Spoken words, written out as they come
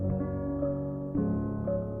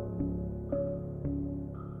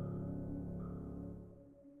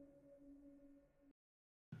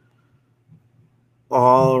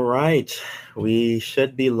All right, we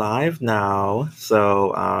should be live now.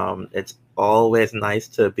 So it's always nice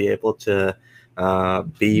to be able to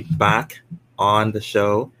be back on the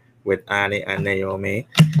show with Annie and Naomi.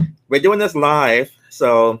 We're doing this live.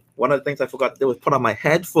 So one of the things I forgot to do was put on my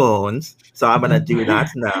headphones. So I'm gonna do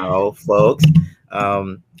that now, folks.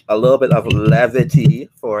 A little bit of levity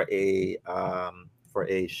for a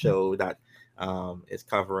show that is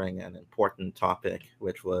covering an important topic,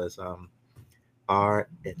 which was our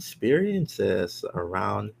experiences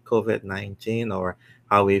around COVID 19, or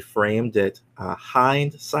how we framed it.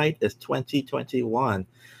 Hindsight is 2021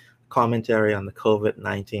 commentary on the COVID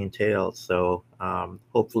 19 tales. So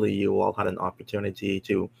hopefully you all had an opportunity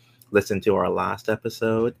to listen to our last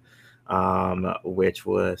episode, which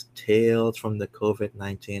was Tales from the COVID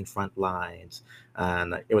 19 Front Lines.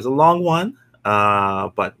 And it was a long one,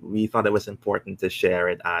 but we thought it was important to share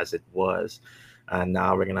it as it was. And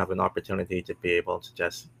now we're going to have an opportunity to be able to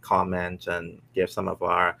just comment and give some of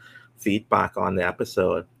our feedback on the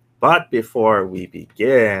episode. But before we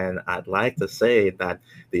begin, I'd like to say that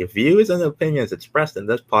the views and opinions expressed in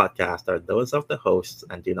this podcast are those of the hosts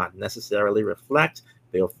and do not necessarily reflect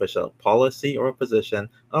the official policy or position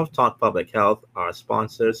of Talk Public Health, our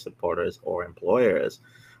sponsors, supporters, or employers.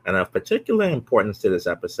 And of particular importance to this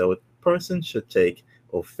episode, persons should take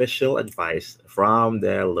official advice from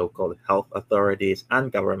their local health authorities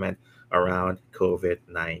and government around COVID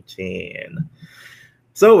 19.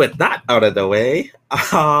 So, with that out of the way,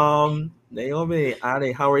 Naomi,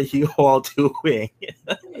 Annie, how are you all doing?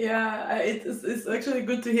 Yeah, it's actually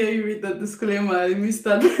good to hear you read that disclaimer. I missed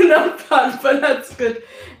that that part, but that's good.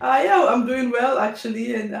 Yeah, I'm doing well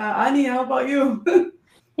actually. And Annie, how about you?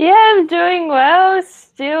 Yeah, I'm doing well.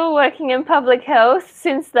 Still working in public health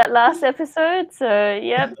since that last episode. So,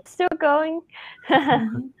 yep, still going.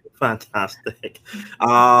 Mhm. Fantastic.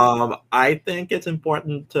 I think it's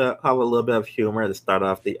important to have a little bit of humor to start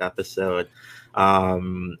off the episode. As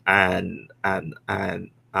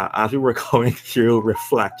we were going through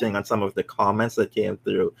reflecting on some of the comments that came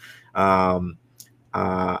through, um,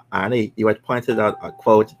 Annie, you had pointed out a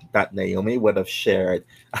quote that Naomi would have shared,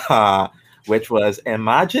 uh, which was,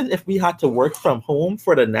 "Imagine if we had to work from home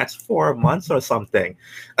for the next 4 months or something."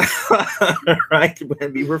 Right,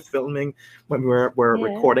 when we were filming, when were Yeah.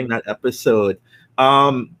 recording that episode.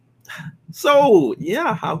 Um, so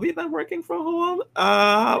yeah, have we been working from home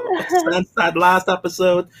since that last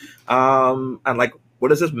episode? And like, what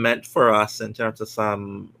has this meant for us in terms of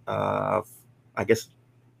some, I guess,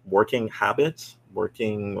 working habits,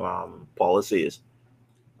 working policies?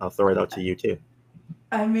 I'll throw it out to you too.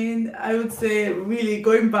 I mean, I would say really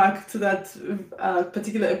going back to that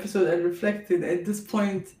particular episode and reflecting at this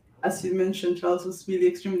point, as you mentioned, Charles, was really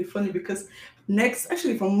extremely funny because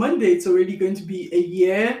actually from Monday, it's already going to be a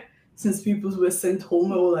year since people were sent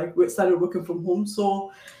home or like we started working from home.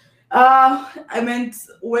 So I meant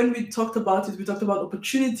when we talked about it, we talked about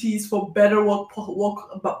opportunities for better work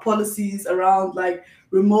about policies around like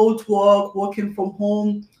remote work, working from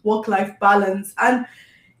home, work life balance, and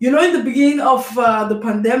in the beginning of the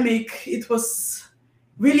pandemic, it was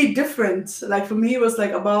really different. Like for me, it was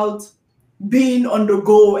like about being on the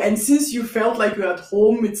go. And since you felt like you're at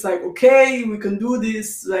home, it's like, okay, we can do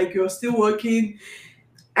this. Like you're still working.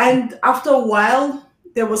 And after a while,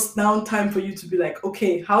 there was now time for you to be like,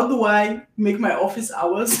 okay, how do I make my office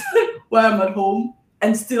hours while I'm at home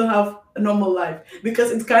and still have a normal life? Because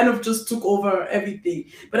it kind of just took over everything.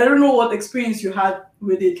 But I don't know what experience you had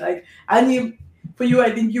with it. Like, Annie, for you,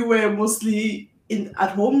 I think you were mostly in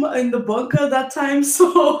at home in the bunker that time.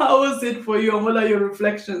 So how was it for you, and what are your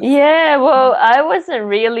reflections? Yeah, well, I wasn't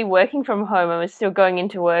really working from home. I was still going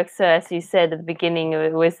into work. So, as you said at the beginning,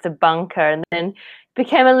 it was the bunker, and then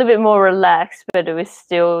became a little bit more relaxed, but it was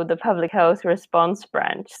still the public health response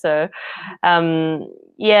branch. So,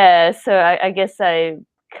 yeah, so I guess I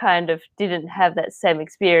kind of didn't have that same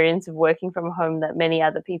experience of working from home that many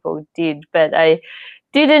other people did, but I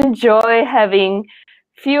did enjoy having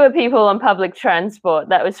fewer people on public transport,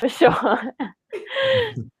 that was for sure.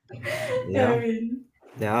 Yeah, I mean,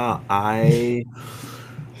 yeah. I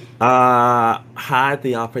had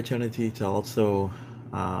the opportunity to also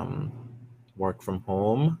um, work from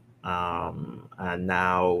home, and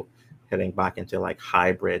now heading back into like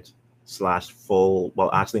hybrid slash full.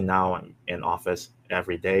 Well, actually, now I'm in office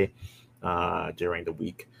every day during the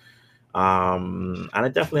week, and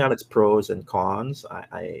it definitely had its pros and cons.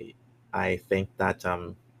 I think that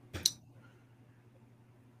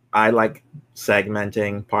I like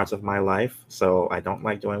segmenting parts of my life, so I don't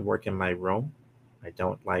like doing work in my room. I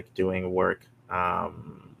don't like doing work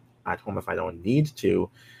at home if I don't need to.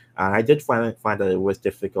 And I did find that it was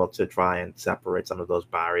difficult to try and separate some of those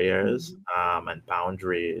barriers and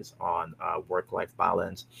boundaries on work-life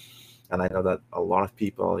balance. And I know that a lot of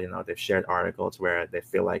people, they've shared articles where they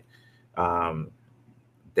feel like um,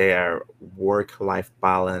 their work-life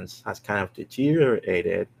balance has kind of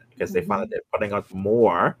deteriorated because they find that they're putting out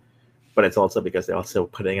more, but it's also because they're also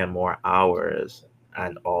putting in more hours,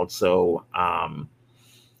 and also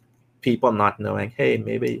people not knowing, hey,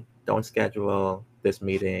 maybe don't schedule this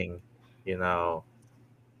meeting, you know,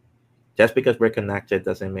 just because we're connected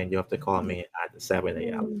doesn't mean you have to call me at 7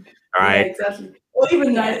 a.m. All Yeah, right. exactly. Or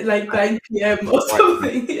even like 9 p.m. or Right.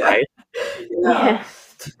 something. Yeah. Right. Yeah.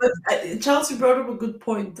 But Charles, you brought up a good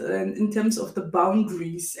point in terms of the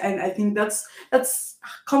boundaries, and I think that's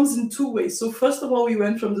comes in two ways. So first of all, we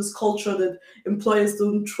went from this culture that employers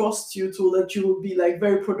don't trust you to let you will be like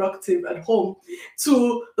very productive at home,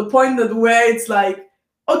 to the point that where it's like,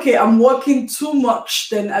 okay, I'm working too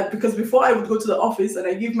much then because before I would go to the office and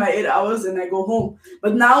I give my 8 hours and I go home,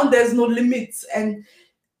 but now there's no limits. And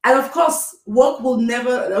of course, work will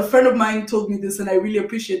never. A friend of mine told me this, and I really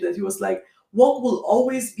appreciate that. He was like, work will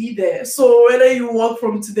always be there. So whether you work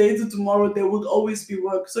from today to tomorrow, there would always be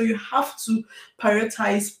work. So you have to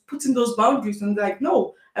prioritize putting those boundaries and like,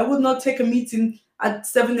 no, I would not take a meeting at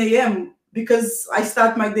 7 a.m. because I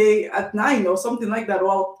start my day at 9 or something like that,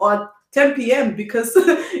 or at 10 p.m. because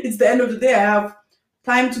it's the end of the day. I have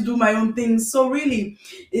time to do my own things. So really,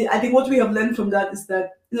 I think what we have learned from that is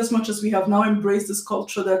that in as much as we have now embraced this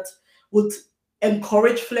culture that would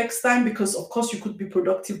encourage flex time, because of course you could be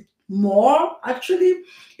productive more actually,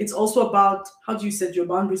 it's also about how do you set your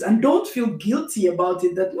boundaries and don't feel guilty about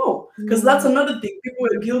it. That no, because that's another thing. People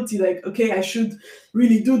are guilty, like, okay, I should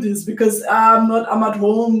really do this because I'm at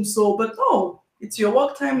home. So, but no, it's your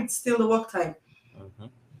work time, it's still the work time.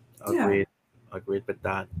 Yeah. Agreed with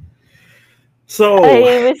that. So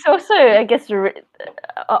It's also, I guess,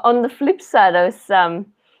 on the flip side, I was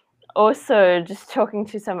also just talking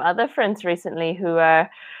to some other friends recently who are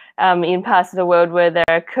in parts of the world where there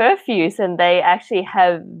are curfews, and they actually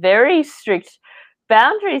have very strict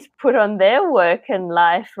boundaries put on their work and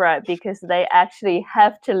life, right? Because they actually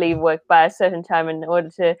have to leave work by a certain time in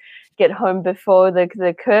order to get home before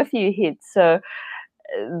the curfew hits. So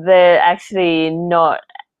they're actually not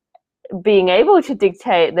being able to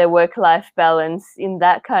dictate their work-life balance in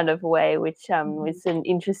that kind of way, which is an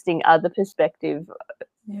interesting other perspective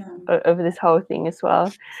over this whole thing as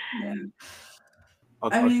well. Yeah.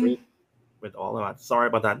 I mean, with all of that. Sorry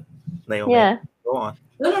about that, Naomi. Yeah. Go on.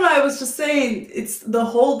 No, I was just saying it's the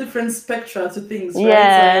whole different spectra to things, right?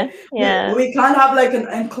 Yeah, It's like we can't have like an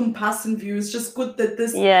encompassing view. It's just good that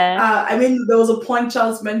this. I mean, there was a point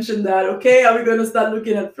Charles mentioned that. Okay, are we going to start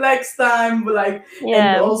looking at flex time,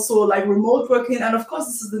 and also like remote working? And of course,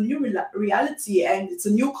 this is the new reality, and it's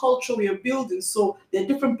a new culture we are building. So there are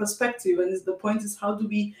different perspectives, and the point is how do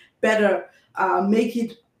we better make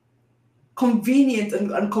it convenient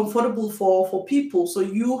and comfortable for people. So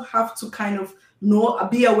you have to kind of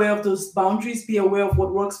be aware of those boundaries, be aware of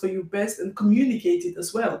what works for you best, and communicate it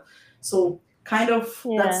as well. So kind of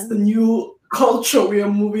that's the new culture. We are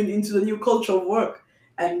moving into the new culture of work,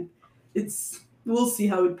 and we'll see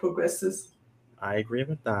how it progresses. I agree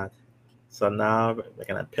with that. So now we're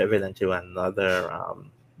gonna pivot into another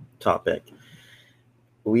topic.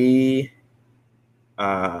 We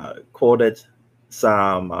quoted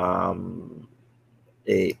some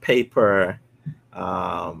a paper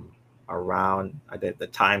around, I think the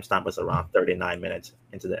timestamp was around 39 minutes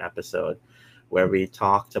into the episode, where we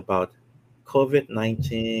talked about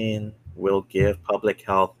COVID-19 will give public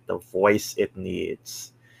health the voice it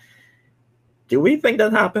needs. Do we think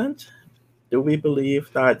that happened? Do we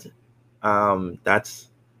believe that that's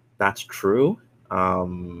true?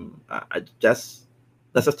 Let's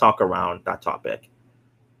just talk around that topic.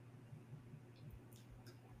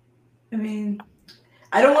 I mean,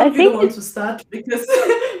 I don't want to be the one to start because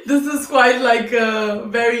this is quite like a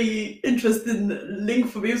very interesting link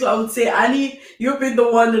for me. So I would say, Annie, you've been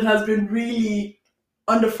the one that has been really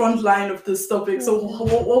on the front line of this topic. So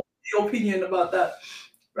what's your opinion about that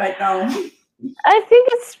right now? I think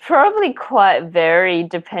it's probably quite varied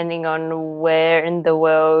depending on where in the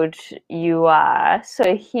world you are.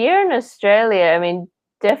 So here in Australia, I mean,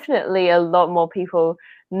 definitely a lot more people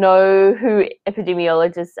know who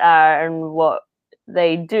epidemiologists are and what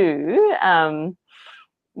they do.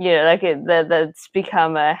 Like that's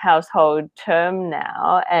become a household term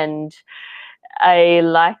now, and I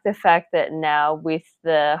like the fact that now with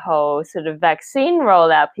the whole sort of vaccine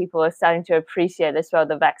rollout, people are starting to appreciate as well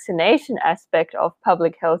the vaccination aspect of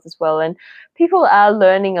public health as well. And people are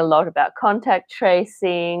learning a lot about contact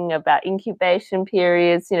tracing, about incubation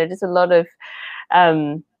periods, just a lot of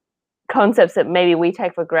concepts that maybe we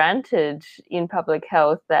take for granted in public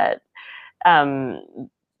health that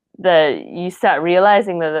you start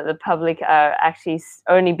realizing that the public are actually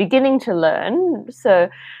only beginning to learn. So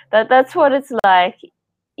that's what it's like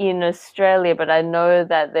in Australia, but I know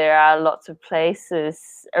that there are lots of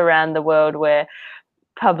places around the world where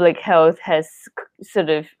public health has sort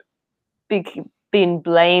of been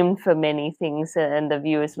blamed for many things, and the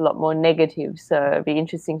view is a lot more negative. So it'd be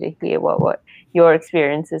interesting to hear what your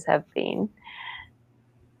experiences have been.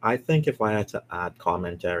 I think if I had to add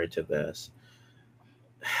commentary to this,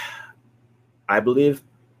 I believe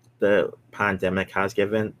the pandemic has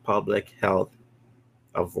given public health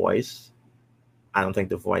a voice. I don't think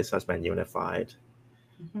the voice has been unified.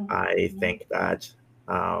 I think that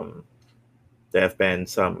there have been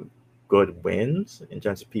some good wins in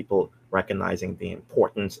terms of people recognizing the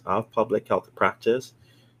importance of public health practice,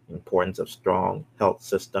 the importance of strong health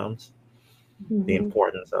systems, the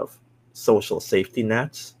importance of social safety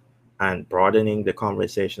nets, and broadening the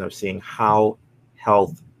conversation of seeing how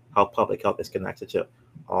public health is connected to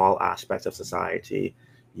all aspects of society.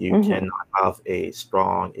 You cannot have a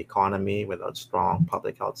strong economy without strong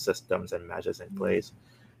public health systems and measures in place.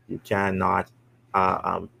 You cannot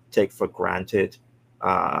take for granted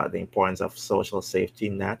the importance of social safety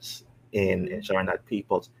nets in ensuring that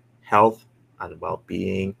people's health and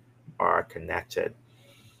well-being are connected.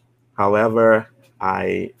 However,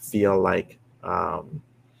 I feel like, and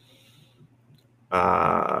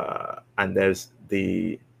there's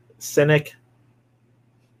the cynic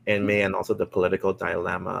in me and also the political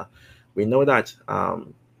dilemma. We know that,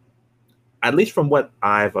 at least from what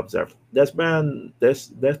I've observed, there's been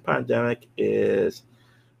this pandemic is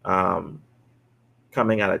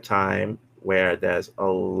coming at a time where there's been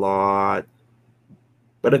a lot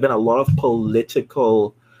of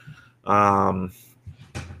political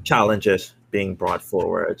challenges being brought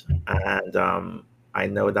forward, and I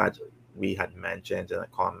know that we had mentioned in a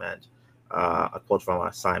comment a quote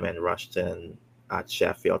from Simon Rushton at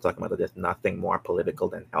Sheffield talking about that there's nothing more political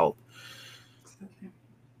than health.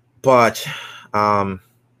 But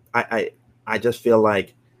I just feel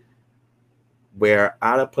like we're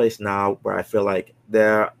at a place now where I feel like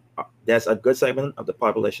there's a good segment of the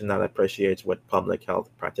population that appreciates what public health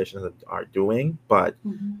practitioners are doing, but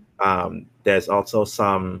there's also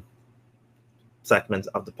some segments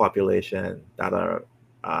of the population that are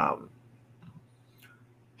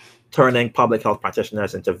turning public health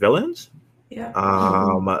practitioners into villains.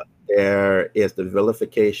 There is the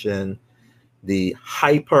vilification, the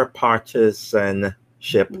hyper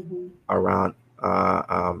partisanship around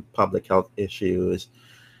public health issues,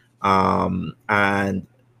 and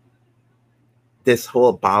this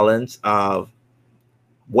whole balance of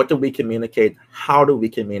what do we communicate, how do we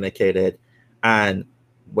communicate it, and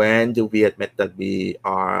when do we admit that we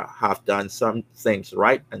have done some things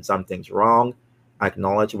right and some things wrong,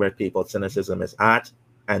 acknowledge where people's cynicism is at,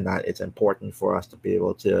 and that it's important for us to be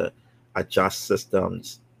able to adjust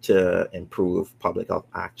systems to improve public health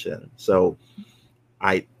action. So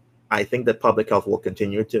I think that public health will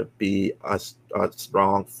continue to be a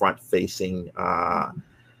strong front-facing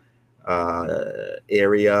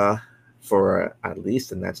area for at least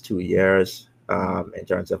the next 2 years in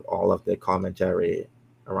terms of all of the commentary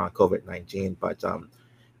around COVID-19. But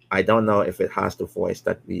I don't know if it has the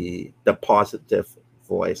positive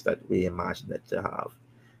voice that we imagine it to have.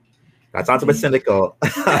 That sounds a bit cynical.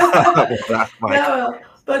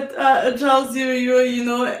 But Charles,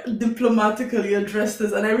 you diplomatically addressed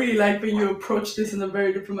this, and I really like when you approach this in a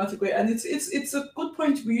very diplomatic way. And it's a good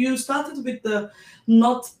point. You started with the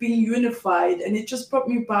not being unified, and it just brought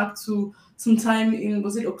me back to some time in,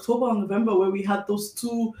 was it October or November, where we had those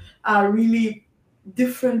two really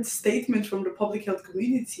different statements from the public health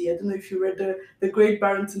community. I don't know if you read the Great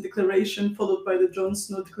Barrington Declaration followed by the John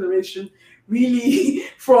Snow Declaration, really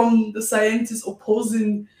from the scientists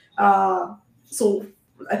opposing. So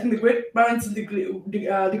I think the Great Barrington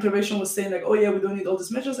Declaration was saying like, oh yeah, we don't need all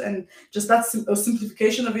these measures, and just that's a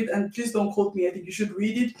simplification of it. And please don't quote me. I think you should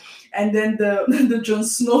read it. And then the John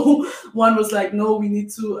Snow one was like, no, we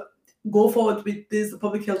need to go forward with this. The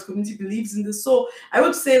public health community believes in this. So I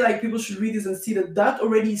would say like people should read this and see that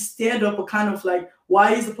already stirred up a kind of like,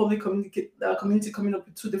 why is the public community coming up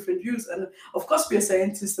with two different views? And of course we are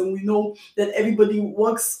scientists and we know that everybody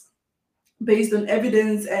works based on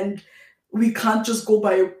evidence, and we can't just go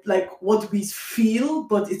by like what we feel,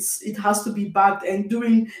 but it has to be backed. And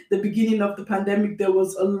during the beginning of the pandemic, there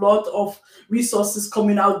was a lot of resources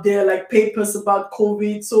coming out there, like papers about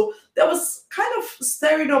COVID. So that was kind of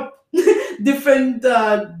stirring up different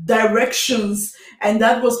directions, and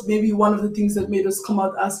that was maybe one of the things that made us come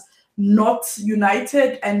out as not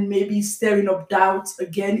united and maybe stirring up doubt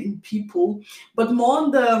again in people. But more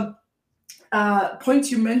on the point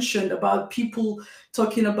you mentioned about people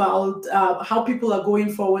talking about how people are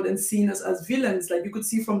going forward and seen us as villains. Like you could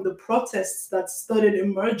see from the protests that started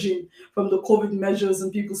emerging from the COVID measures,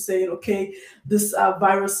 and people saying, okay, this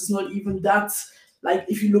virus is not even that. Like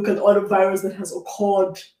if you look at all the virus that has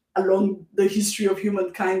occurred along the history of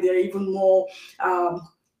humankind, there are even more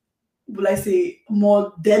will I say,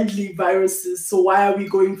 more deadly viruses. So why are we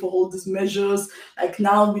going for all these measures? Like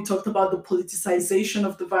now we talked about the politicization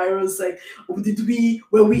of the virus. Like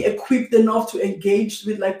were we equipped enough to engage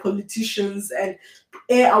with like politicians and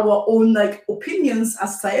air our own like opinions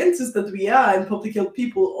as scientists that we are and public health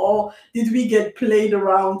people, or did we get played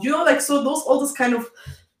around? You know, like so those all those kind of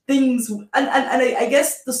things. And I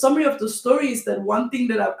guess the summary of the story is that one thing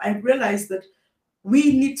that I realized that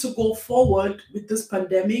we need to go forward with this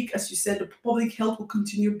pandemic. As you said, the public health will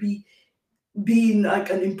continue being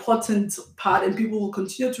like an important part, and people will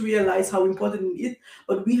continue to realize how important it is.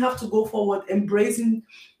 But we have to go forward embracing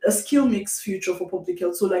a skill mix future for public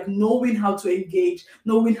health. So like knowing how to engage,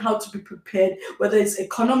 knowing how to be prepared, whether it's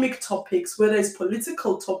economic topics, whether it's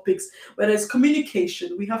political topics, whether it's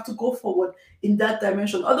communication, we have to go forward in that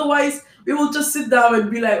dimension. Otherwise, we will just sit down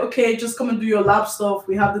and be like, okay, just come and do your lab stuff.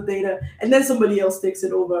 We have the data, and then somebody else takes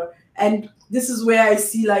it over. And this is where I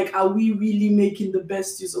see like, are we really making the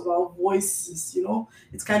best use of our voices? You know,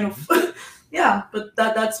 it's kind of yeah. But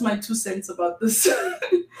that's my 2 cents about this.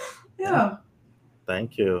 Yeah.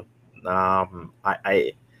 Thank you.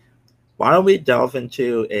 I why don't we delve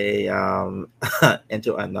into a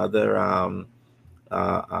into another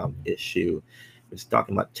issue? It's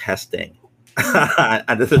talking about testing,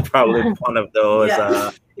 and this is probably one of those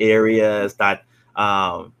Yeah. areas that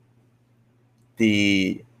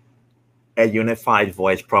a unified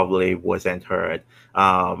voice probably wasn't heard.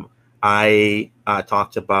 I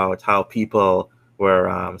talked about how people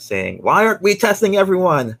were saying, "Why aren't we testing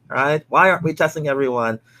everyone? Right? Why aren't we testing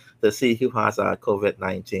everyone to see who has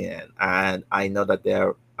COVID-19?" And I know that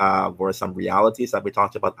there were some realities that we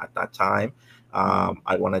talked about at that time.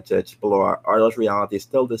 I wanted to explore, are those realities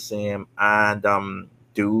still the same? And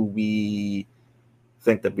do we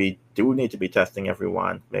think that we do need to be testing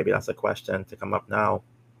everyone? Maybe that's a question to come up now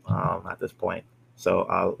at this point. So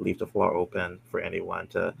I'll leave the floor open for anyone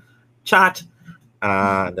to chat,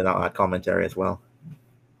 and then I'll add commentary as well.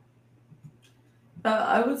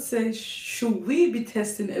 I would say, should we be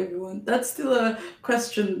testing everyone? That's still a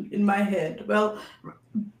question in my head. Well,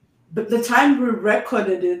 but the time we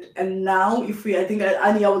recorded it, and now if we, I think,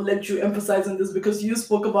 Annie, I will let you emphasize on this because you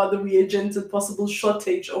spoke about the reagents and possible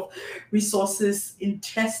shortage of resources in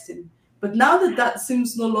testing. But now that that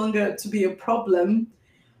seems no longer to be a problem,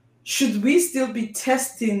 should we still be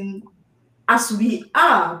testing as we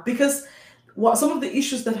are? Because what some of the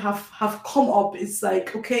issues that have come up is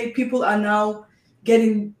like, okay, people are now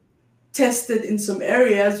getting tested in some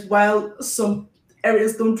areas while some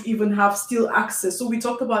areas don't even have still access. So we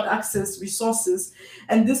talked about access resources,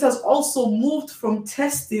 and this has also moved from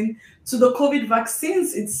testing to the COVID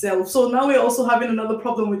vaccines itself. So now we're also having another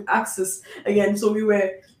problem with access again. So we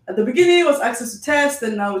were at the beginning it was access to tests,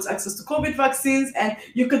 and now it's access to COVID vaccines. And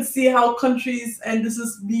you could see how countries, and this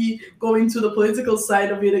is me going to the political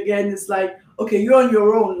side of it again, it's like, okay, you're on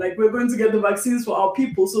your own. Like, we're going to get the vaccines for our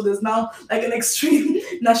people. So there's now like an extreme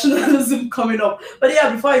nationalism coming up. But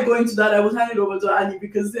yeah, before I go into that, I will hand it over to Annie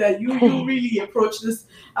because yeah, you really approached this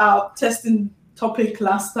testing topic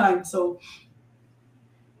last time. So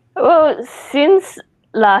Well, since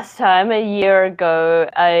last time, a year ago,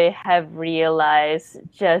 I have realized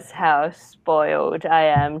just how spoiled I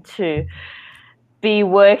am to be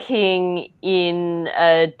working in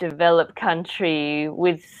a developed country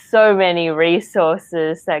with so many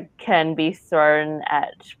resources that can be thrown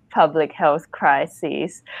at public health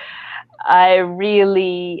crises. I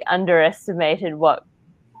really underestimated what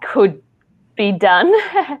could be done.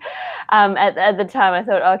 At the time, I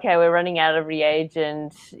thought, okay, we're running out of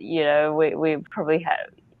reagents. You know, we probably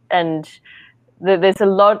have, and there's a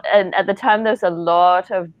lot, and at the time there's a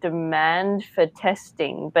lot of demand for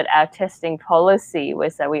testing, but our testing policy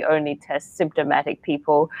was that we only test symptomatic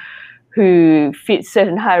people who fit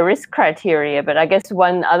certain high risk criteria. But I guess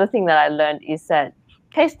one other thing that I learned is that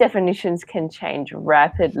case definitions can change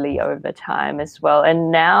rapidly over time as well.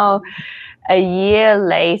 And now, a year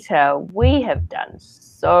later, we have done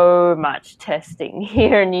so much testing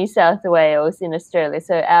here in New South Wales in Australia.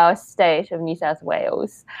 So our state of New South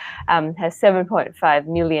Wales has 7.5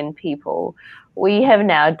 million people. We have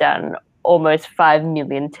now done almost 5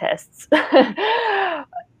 million tests. Just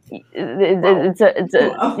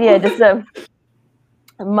a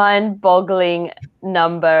mind-boggling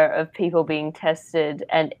number of people being tested,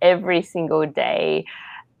 and every single day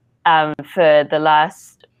for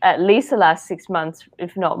at least the last 6 months,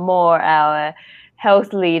 if not more, our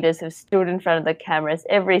health leaders have stood in front of the cameras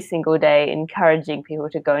every single day encouraging people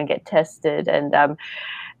to go and get tested. And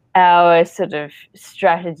our sort of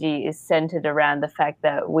strategy is centered around the fact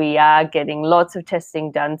that we are getting lots of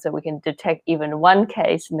testing done so we can detect even one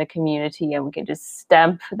case in the community, and we can just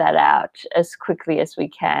stamp that out as quickly as we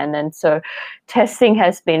can. And so testing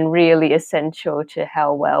has been really essential to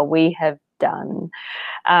how well we have done.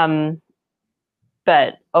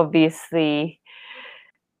 But obviously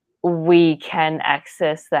we can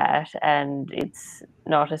access that, and it's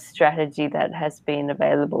not a strategy that has been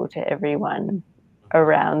available to everyone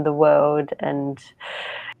around the world. And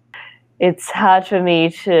it's hard for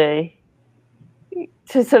me to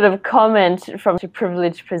sort of comment from a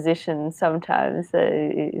privileged position sometimes,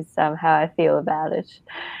 is how I feel about it.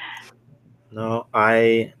 No,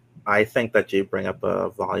 I think that you bring up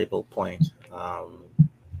a valuable point,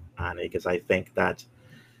 Annie, because I think that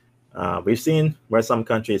we've seen where some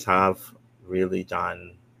countries have really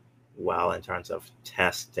done well in terms of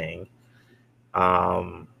testing.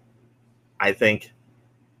 I think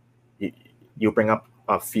you bring up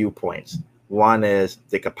a few points. One is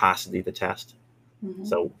the capacity to test. Mm-hmm.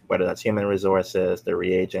 So whether that's human resources, the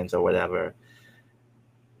reagents, or whatever,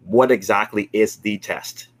 what exactly is the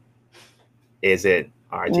test? Is it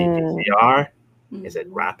RT-PCR? Mm-hmm. Is it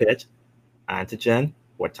rapid antigen?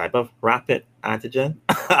 What type of rapid antigen?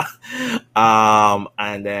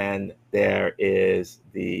 And then there is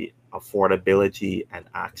the affordability and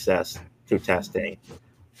access to testing.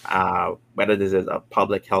 Whether this is a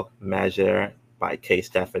public health measure by case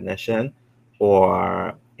definition,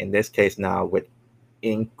 or in this case now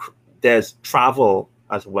there's travel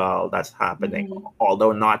as well that's happening, mm-hmm.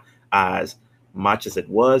 although not as much as it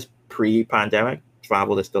was pre-pandemic.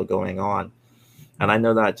 Travel is still going on. And I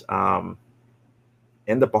know that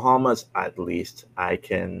in the Bahamas, at least, I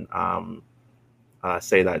can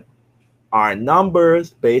say that our numbers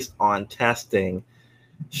based on testing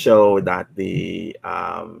show that the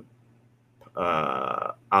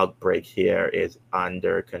outbreak here is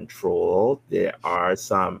under control. There are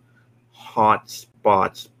some hot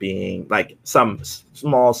spots being, like some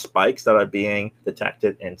small spikes that are being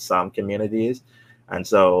detected in some communities. And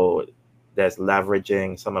so there's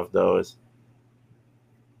leveraging some of those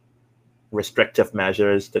restrictive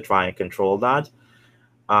measures to try and control that.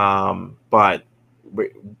 But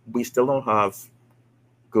we still don't have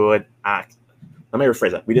good let me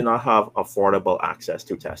rephrase that. We do not have affordable access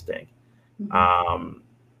to testing. Mm-hmm.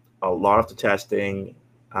 A lot of the testing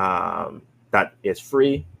that is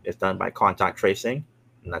free is done by contact tracing,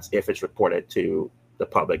 and that's if it's reported to the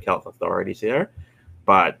public health authorities here.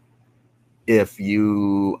 But if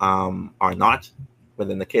you are not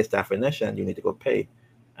within the case definition, you need to go pay.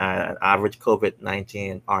 An average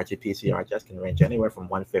COVID-19 RT-PCR test can range anywhere from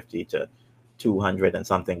 $150 to $200 and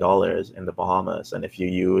something in the Bahamas. And if you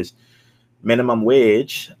use minimum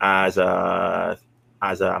wage as a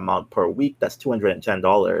amount per week, that's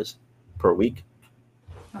 $210 per week.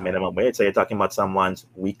 Minimum wage. So you're talking about someone's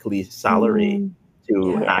weekly salary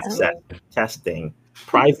to access testing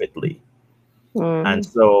privately. And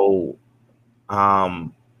so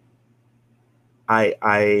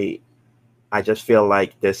I just feel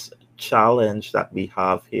like this challenge that we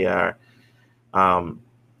have here,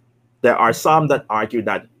 there are some that argue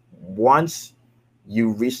that once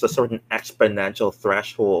you reach a certain exponential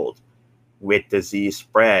threshold with disease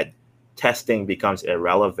spread, testing becomes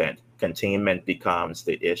irrelevant. Containment becomes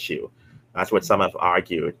the issue. That's what some have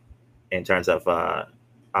argued in terms of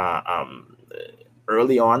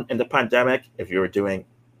early on in the pandemic. If you were doing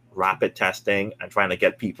rapid testing and trying to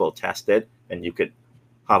get people tested, then you could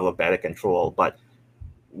have a better control. But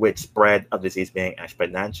with spread of disease being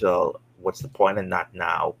exponential, what's the point in that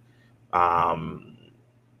now?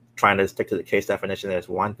 Trying to stick to the case definition is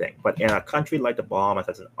one thing, but in a country like the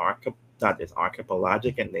Bahamas, that is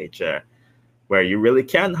archipelagic in nature, where you really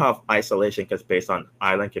can have isolation, because based on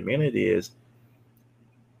island communities,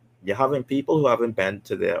 you're having people who haven't been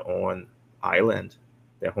to their own island,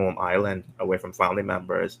 their home island, away from family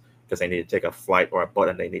members, because they need to take a flight or a boat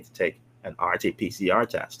and they need to take an RT-PCR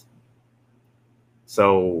test.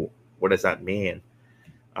 So what does that mean?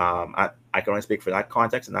 I can only speak for that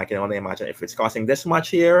context, and I can only imagine if it's costing this much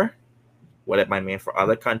here, what it might mean for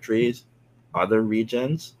other countries, other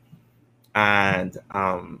regions. And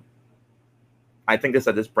I think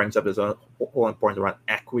this brings up this whole importance around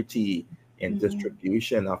equity in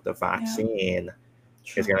distribution of the vaccine.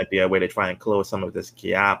 Is going to be a way to try and close some of this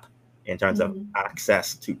gap in terms of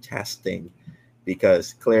access to testing,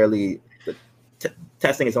 because clearly the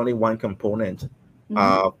testing is only one component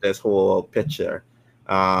of this whole picture.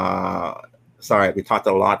 Sorry, we talked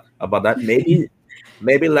a lot about that.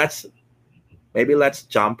 Maybe let's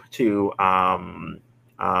jump to I'm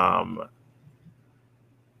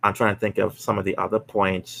trying to think of some of the other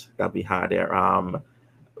points that we had there.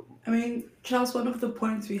 I mean, Charles, one of the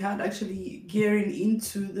points we had actually gearing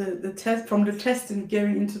into the test, from the testing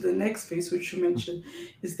gearing into the next phase, which you mentioned,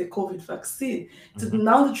 is the COVID vaccine. So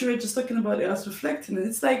now that you were just talking about it, I was reflecting, and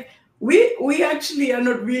it's like we actually are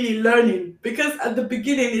not really learning, because at the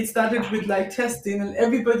beginning it started with like testing, and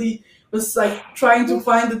everybody was like trying to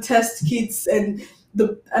find the test kits, and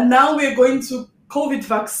now we're going to COVID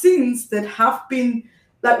vaccines that have been,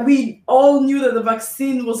 like, we all knew that the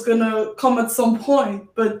vaccine was gonna come at some point,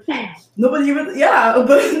 but nobody even,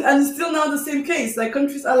 and still now the same case. Like,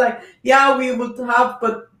 countries are like, yeah, we would have,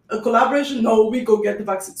 but a collaboration, no, we go get the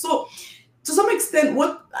vaccine. So to some extent,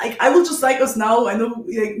 what I will just like us now, I know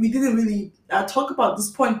we didn't really talk about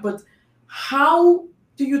this point, but how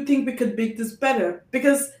do you think we could make this better?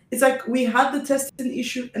 Because it's like we had the testing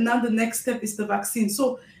issue, and now the next step is the vaccine.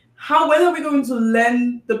 So when are we going to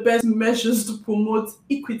learn the best measures to promote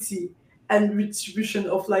equity and redistribution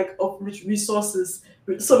of resources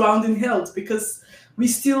surrounding health? Because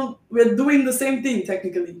we're doing the same thing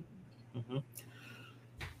technically.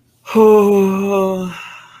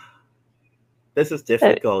 This is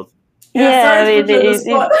difficult. Sorry to put you on the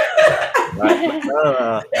spot.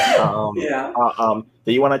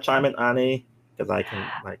 Do you want to chime in, Annie? Because I can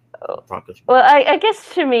talk to you. Well, I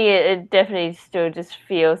guess to me it definitely still just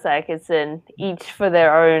feels like it's an each for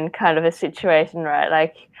their own kind of a situation, right?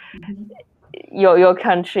 Like your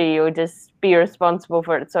country will just be responsible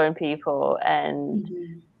for its own people, and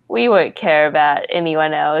we won't care about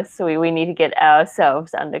anyone else. So we need to get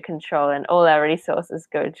ourselves under control, and all our resources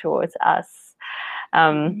go towards us.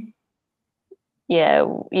 I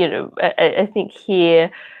think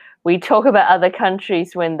here we talk about other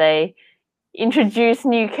countries when they introduce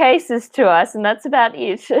new cases to us, and that's about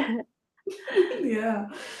it. Yeah,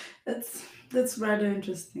 that's rather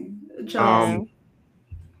interesting. I'm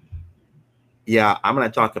going to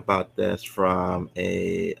talk about this from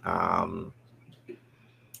a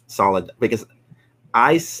solid, because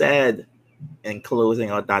I said in closing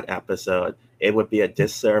out that episode, it would be a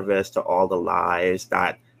disservice to all the lives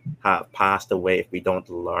that have passed away if we don't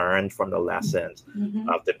learn from the lessons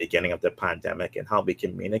of the beginning of the pandemic and how we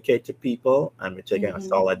communicate to people, and we're taking a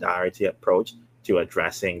solidarity approach to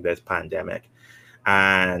addressing this pandemic.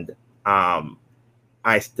 And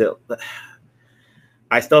I still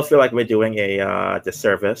feel like we're doing a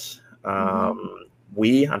disservice. I'm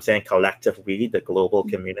saying collective we, the global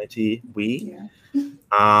community we.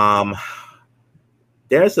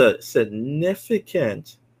 There's a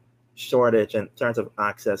significant shortage in terms of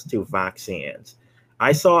access to vaccines.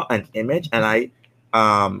 I saw an image, and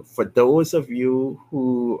for those of you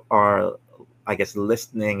who are, I guess,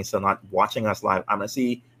 listening, so not watching us live, I'm gonna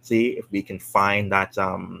see if we can find that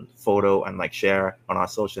photo and share on our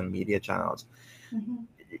social media channels.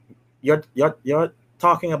 You're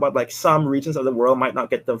talking about some regions of the world might not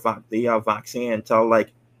get the vaccine until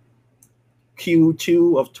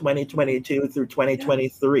Q2 of 2022 through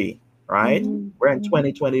 2023. Right? We're in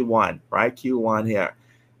 2021, right? Q1 here.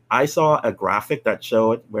 I saw a graphic that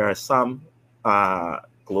showed where some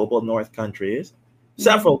global north countries,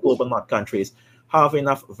 several global north countries, have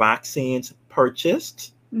enough vaccines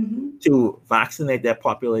purchased to vaccinate their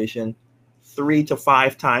population 3 to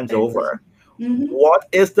 5 times over. What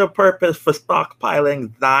is the purpose for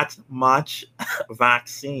stockpiling that much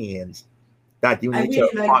vaccines that you need you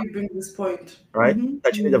bring this point, right?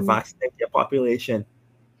 That you need to vaccinate your population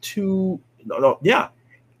it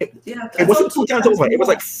wasn't 2 times over. It was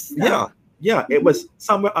it was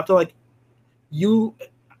somewhere up to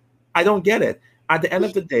I don't get it. At the end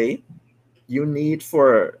of the day, you need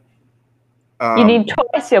for you need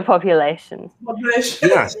twice your population.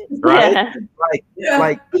 Yes,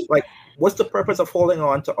 right? What's the purpose of holding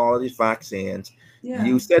on to all of these vaccines?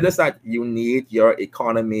 You said this, that you need your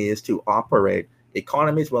economies to operate.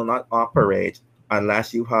 Economies will not operate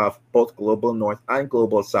unless you have both global north and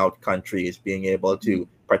global south countries being able to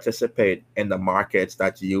participate in the markets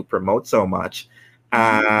that you promote so much.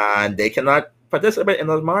 And they cannot participate in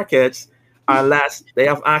those markets unless they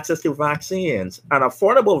have access to vaccines and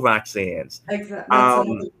affordable vaccines. Exactly. That's Um,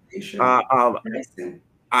 another issue. uh, um, Pricing.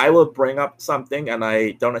 I will bring up something, and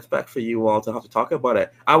I don't expect for you all to have to talk about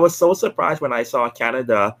it. I was so surprised when I saw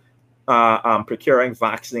Canada procuring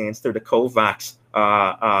vaccines through the COVAX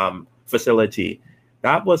facility.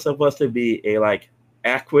 That was supposed to be a like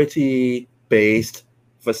equity-based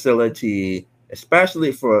facility,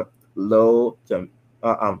 especially for low to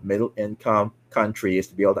middle-income countries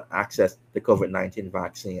to be able to access the COVID-19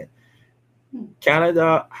 vaccine.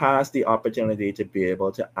 Canada has the opportunity to be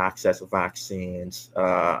able to access vaccines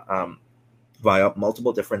via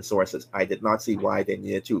multiple different sources. I did not see why they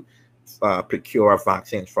needed to procure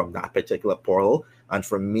vaccines from that particular portal. And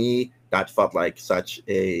for me, that felt like such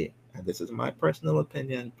a, and this is my personal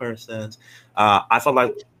opinion, persons, I felt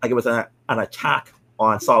like it was an attack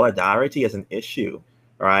on solidarity as an issue,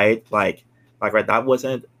 right? Right, that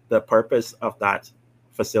wasn't the purpose of that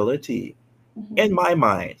facility in my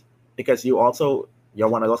mind, because you're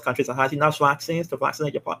one of those countries that has enough vaccines to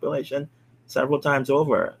vaccinate your population several times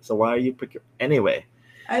over. So why are you anyway?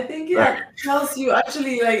 I think tells you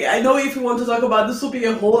actually, like, I know if you want to talk about this will be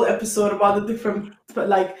a whole episode about the different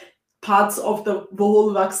like parts of the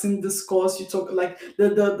whole vaccine discourse. You talk like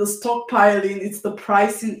the stockpiling, it's the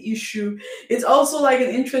pricing issue. It's also like an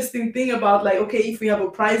interesting thing about like, okay, if we have a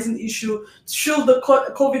pricing issue, should the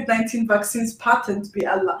COVID-19 vaccines patent be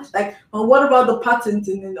allowed? Like, well, what about the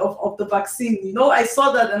patenting of the vaccine? You know, I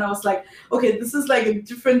saw that and I was like, okay, this is like a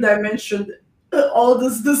different dimension. All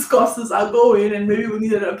these discourses are going, and maybe we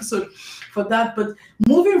need an episode for that. But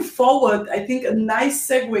moving forward, I think a nice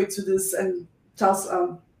segue to this, and Charles,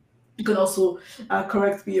 you can also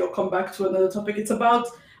correct me or come back to another topic. It's about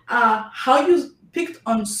how you picked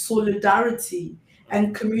on solidarity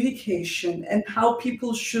and communication and how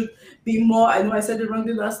people should be more, I know I said it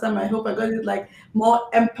wrongly last time, I hope I got it, like more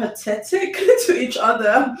empathetic to each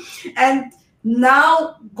other. And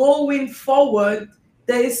now going forward,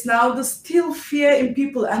 there is now the still fear in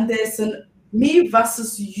people, and there's an me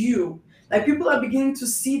versus you. Like people are beginning to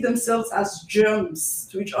see themselves as germs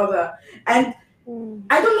to each other. And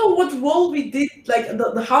I don't know what role we did, like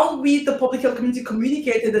how we, the public health community,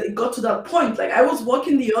 communicated that it got to that point. Like I was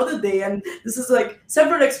walking the other day, and this is like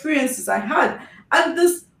several experiences I had, and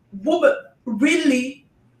this woman really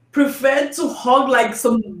preferred to hug like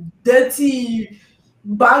some dirty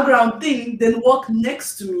background thing than walk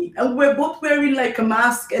next to me, and we're both wearing like a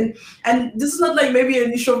mask, and this is not like maybe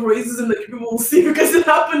an issue of racism that people will see, because it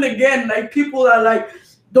happened again. Like people are like,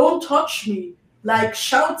 don't touch me, like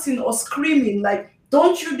shouting or screaming, like,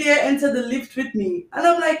 don't you dare enter the lift with me. And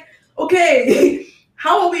I'm like, okay,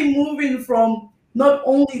 how are we moving from not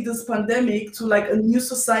only this pandemic to like a new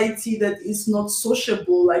society that is not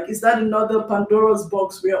sociable? Like, is that another Pandora's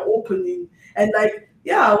box we are opening? And like,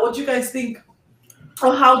 yeah, what do you guys think?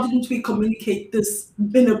 Or how didn't we communicate this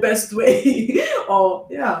in the best way? Or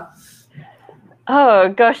yeah. Oh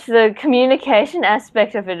gosh, the communication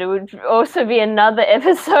aspect of it would also be another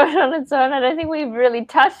episode on its own. I don't think we've really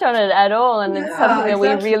touched on it at all, and it's something that we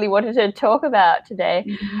really wanted to talk about today.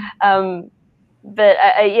 But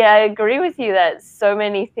I agree with you that so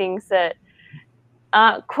many things that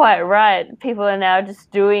aren't quite right, people are now just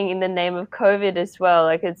doing in the name of COVID as well.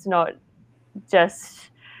 Like it's not just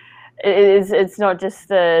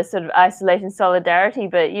the sort of isolation solidarity,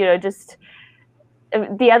 but just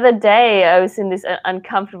the other day I was in this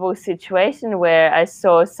uncomfortable situation where I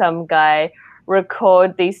saw some guy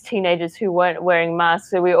record these teenagers who weren't wearing masks.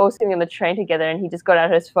 So we were all sitting on the train together, and he just got out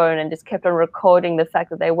his phone and just kept on recording the fact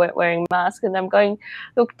that they weren't wearing masks. And I'm going,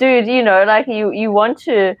 look, dude, like you want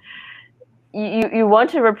to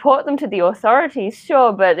report them to the authorities,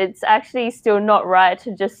 sure, but it's actually still not right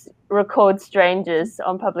to just record strangers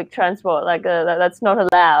on public transport. Like that's not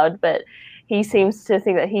allowed. But he seems to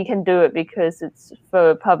think that he can do it because it's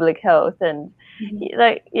for public health, and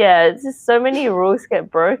it's just so many rules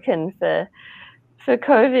get broken for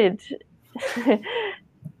COVID.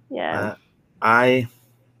 Yeah. I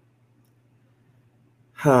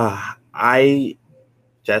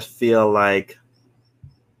just feel like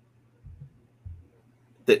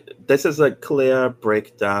this is a clear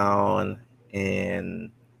breakdown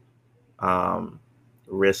in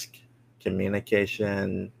risk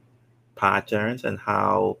communication patterns and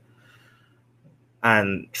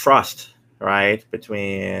trust, right,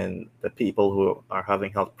 between the people who are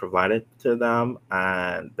having health provided to them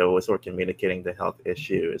and those who are communicating the health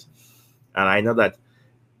issues. And I know that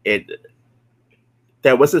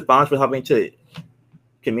there was this balance with having to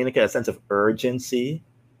communicate a sense of urgency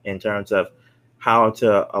in terms of how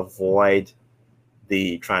to avoid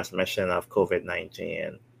the transmission of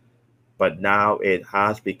COVID-19. but now it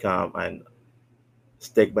has become an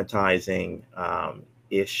stigmatizing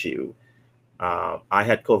issue. I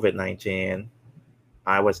had COVID-19.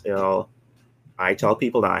 I was ill. I tell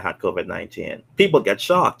people that I had COVID-19. People get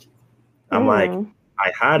shocked. I'm like,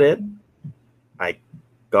 I had it. I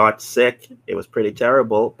got sick. It was pretty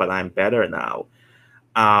terrible, but I'm better now.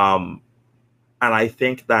 Um, and I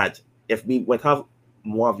think that if we would have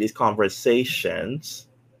more of these conversations,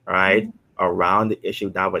 right, around the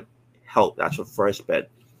issue, that would help. That's the first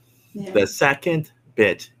bit. Yeah. The second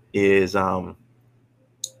bit is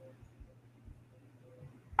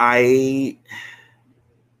I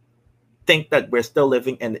think that we're still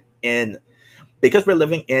living in because we're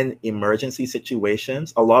living in emergency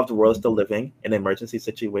situations. A lot of the world is still living in emergency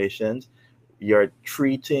situations. You're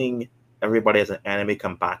treating everybody as an enemy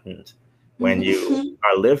combatant when you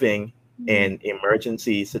are living in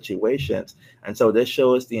emergency situations. And so this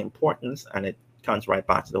shows the importance, and it comes right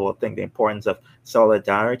back to the whole thing, the importance of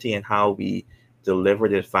solidarity and how we deliver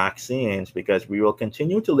these vaccines, because we will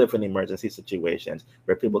continue to live in emergency situations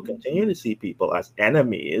where people continue to see people as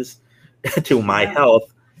enemies to my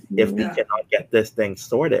health if we cannot get this thing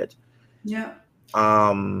sorted. Yeah.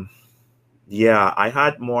 Yeah, I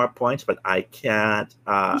had more points, but I can't.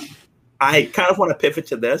 I kind of want to pivot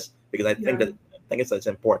to this because I think it's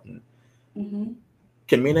important.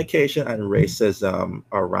 Communication and racism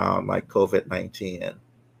around like COVID-19.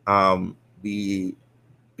 We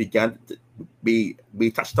began. We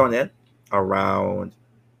touched on it around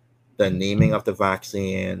the naming of the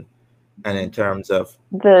vaccine, and in terms of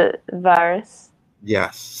the virus.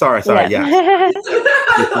 Yes. Sorry. Yes.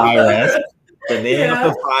 The virus. The naming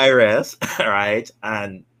of the virus, right?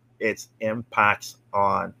 And its impacts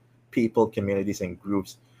on people, communities, and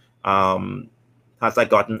groups. Has that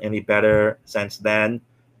gotten any better since then?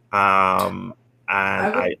 And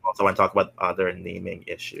I also want to talk about other naming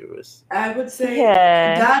issues. I would say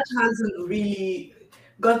that hasn't really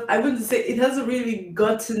I wouldn't say it hasn't really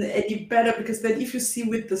gotten any better, because then if you see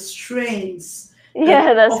with the strains.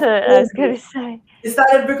 That's what I was going to say. It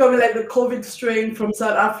started becoming like the COVID strain from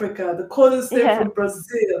South Africa, the COVID strain from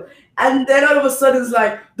Brazil. And then all of a sudden it's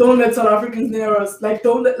like, don't let South Africans near us. Like,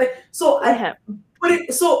 don't let, like, so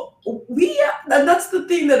we, and that's the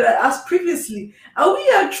thing that I asked previously. Are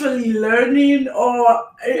we actually learning, or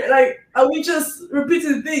like, are we just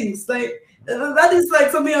repeating things? Like, that is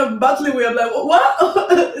like something I'm battling with. I'm like, what?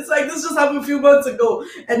 It's like, this just happened a few months ago.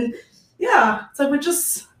 And it's like, we're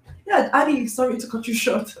just, Annie, sorry to cut you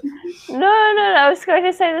short. No, I was going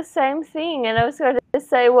to say the same thing. And I was going to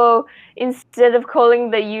say, well, instead of calling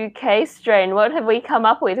the UK strain, what have we come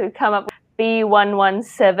up with? We've come up with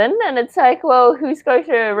B117. And it's like, well, who's going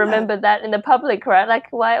to remember that in the public, right? Like,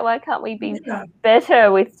 why can't we be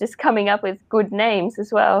better with just coming up with good names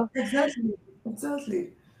as well?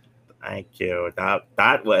 Exactly. Thank you.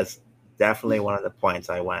 That was definitely one of the points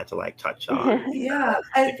I wanted to like touch on.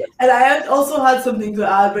 And I also had something to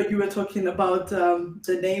add, but you were talking about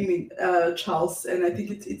the naming, Charles, and I think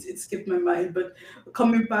it skipped my mind. But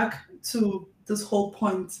coming back to this whole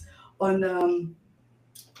point on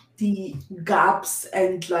the gaps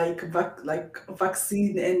and like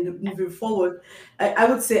vaccine and moving forward, I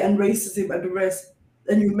would say, and racism and the rest.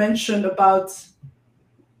 And you mentioned about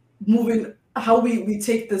moving, how we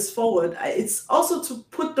take this forward. It's also to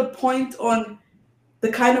put the point on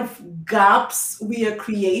the kind of gaps we are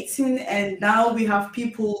creating, and now we have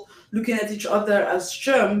people looking at each other as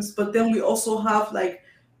germs, but then we also have like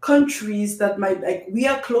countries that might, like, we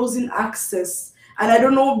are closing access. And I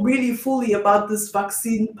don't know really fully about this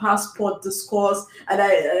vaccine passport discourse,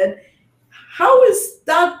 and how is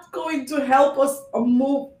that going to help us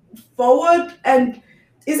move forward? And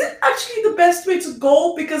is it actually the best way to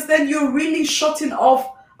go? Because then you're really shutting off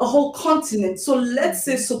a whole continent. So let's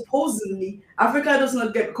say supposedly Africa does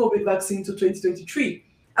not get COVID vaccine to 2023.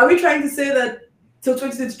 Are we trying to say that till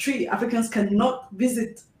 2023 Africans cannot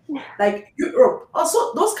visit like Europe?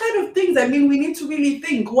 Also, those kind of things. I mean, we need to really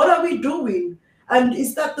think, what are we doing? And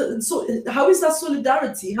is that how is that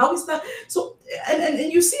solidarity? How is that so? And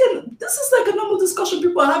you see, this is like a normal discussion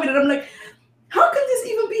people are having, and I'm like, how can this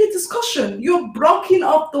even be a discussion? You're blocking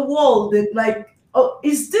off the world, and like,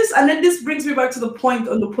 is this? And then this brings me back to the point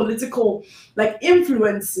on the political like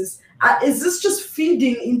influences. Is this just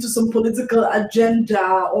feeding into some political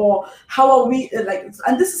agenda, or how are we like?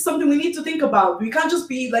 And this is something we need to think about. We can't just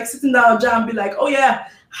be like sitting down and be like, oh yeah,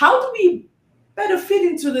 how do we better fit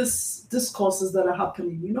into this discourses that are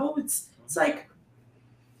happening? You know, it's like,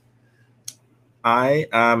 I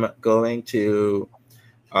am going to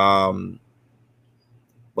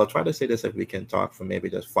we'll try to say this if we can talk for maybe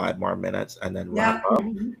just 5 more minutes and then wrap Yeah. up.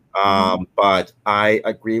 Mhm. But I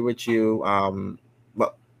agree with you.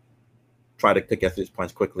 Well, try to get these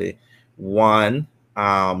points quickly. One,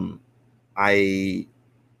 I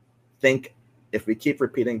think if we keep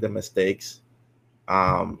repeating the mistakes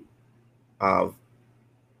um, of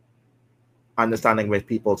understanding where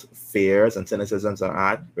people's fears and cynicisms are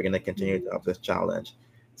at, we're going to continue to have this challenge.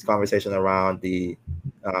 This conversation uh, around the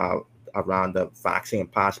vaccine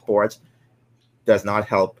passports does not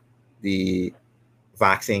help the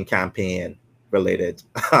vaccine campaign related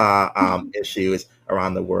issues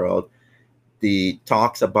around the world. The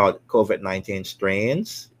talks about COVID-19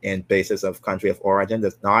 strains in basis of country of origin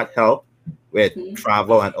does not help with Mhm.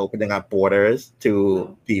 travel and opening up borders to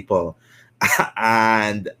No. people.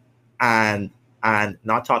 and and and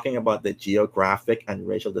not talking about the geographic and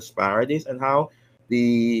racial disparities and how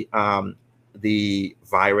the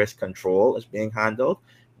virus control is being handled.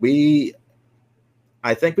 We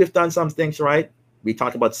I think we've done some things right. We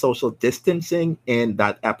talked about social distancing in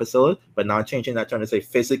that episode, but now changing that term to say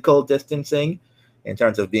physical distancing in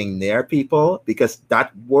terms of being near people, because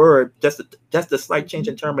that word, just a slight change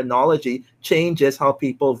in terminology, changes how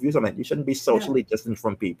people view something. You shouldn't be Yeah. socially distant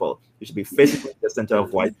from people. You should be physically distant to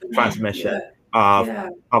avoid transmission Yeah. of Yeah.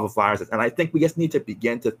 of viruses. And I think we just need to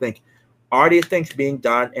begin to think: are these things being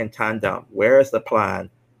done in tandem? Where is the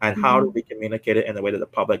plan? And how do Mhm. we communicate it in a way that the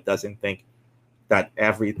public doesn't think that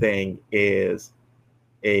everything is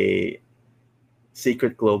a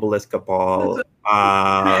secret globalist cabal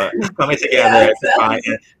coming Yeah. together to try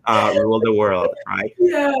Exactly. and rule the world, right?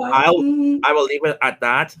 Yeah. I'll Mhm. I will leave it at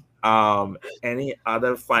that. Any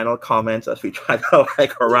other final comments as we try to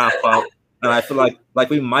like wrap up? And I feel like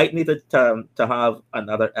we might need to have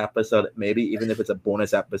another episode, maybe even if it's a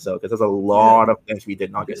bonus episode, because there's a Yeah. lot of things we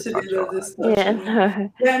did not get to touch Appreciate on. the discussion. Yeah.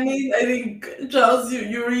 Yeah, I mean, I think Charles,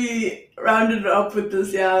 you really rounded it up with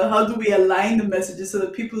this. Yeah, how do we align the messages so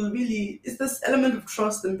that people really? It's this element of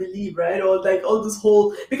trust and belief, right? Or like all this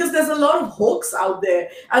whole, because there's a lot of hoax out there,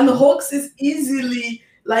 and the hoax is easily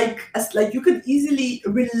like you could easily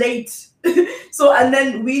relate. So, and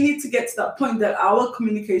then we need to get to that point that our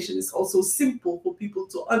communication is also simple for people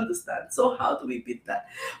to understand. So, how do we beat that?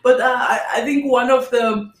 But I think one of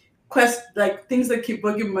the like things that keep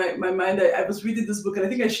bugging my mind. I was reading this book and I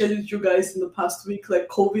think I shared it with you guys in the past week, like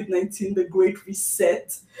COVID-19, the Great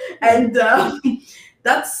Reset. And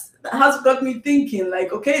that has got me thinking,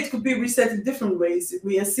 like, okay, it could be reset in different ways.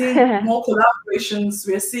 We are seeing more collaborations,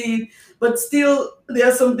 we are seeing, but still there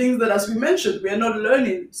are some things that, as we mentioned, we are not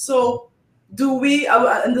learning. So do we,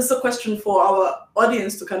 and this is a question for our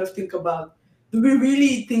audience to kind of think about, do we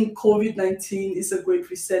really think COVID-19 is a great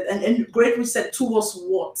reset? And great reset towards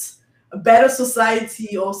what? A better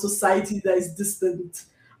society or society that is distant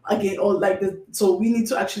again? Or like the, so we need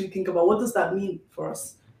to actually think about what does that mean for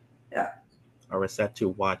us? Yeah, Or reset to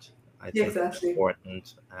what I yeah, think is exactly.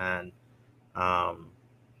 important. And um,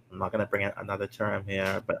 I'm not going to bring in another term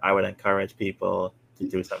here, but I would encourage people to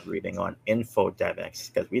do some reading on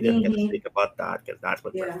infodemics, because we didn't get to Mm-hmm. speak about that, because that's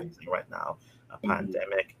what we're Yeah. facing right now, a Mm-hmm.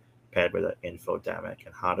 pandemic paired with an infodemic.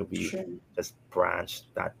 And how do we True. just branch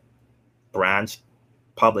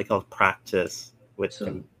public health practice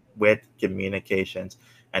So with communications,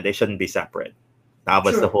 and they shouldn't be separate. That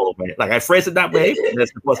was the true. whole way. Like I phrased it that way, but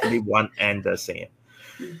it's supposed to be one and the same.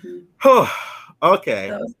 Mm-hmm. Okay.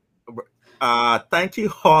 That was, Thank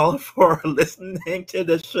you all for listening to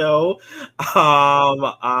the show. Um,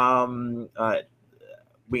 um, uh,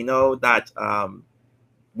 we know that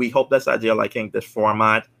we hope that you're liking this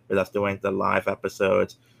format with us doing the live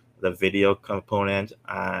episodes, the video component,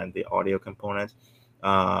 and the audio component.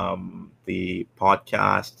 The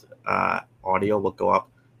podcast audio will go up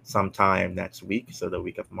sometime next week, so the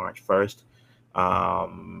week of March 1st.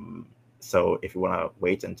 So if you want to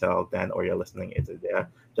wait until then, or you're listening, it's there.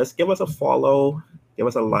 Just give us a follow, give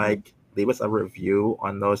us a like, leave us a review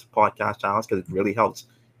on those podcast channels, because it really helps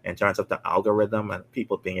in terms of the algorithm and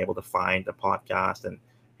people being able to find the podcast and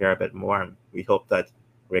hear a bit more. And we hope that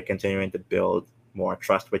we're continuing to build more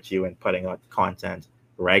trust with you and putting out content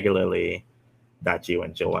regularly that you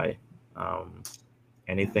enjoy.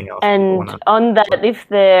 Anything else people want And to? on that, if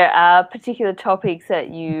there are particular topics that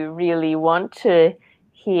you really want to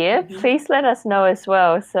hear, please let us know as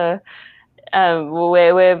well. So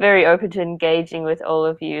we're very open to engaging with all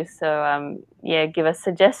of you. So yeah, give us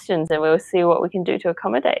suggestions and we'll see what we can do to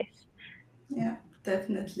accommodate. yeah,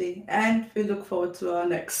 definitely. And we look forward to our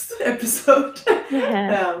next episode.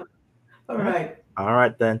 Yeah. All right. All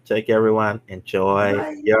right, then. Take care, everyone. Enjoy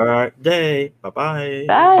Bye. your day. Bye-bye.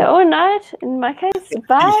 Bye or night in my case.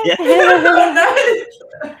 Bye. Yeah.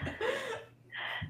 All right.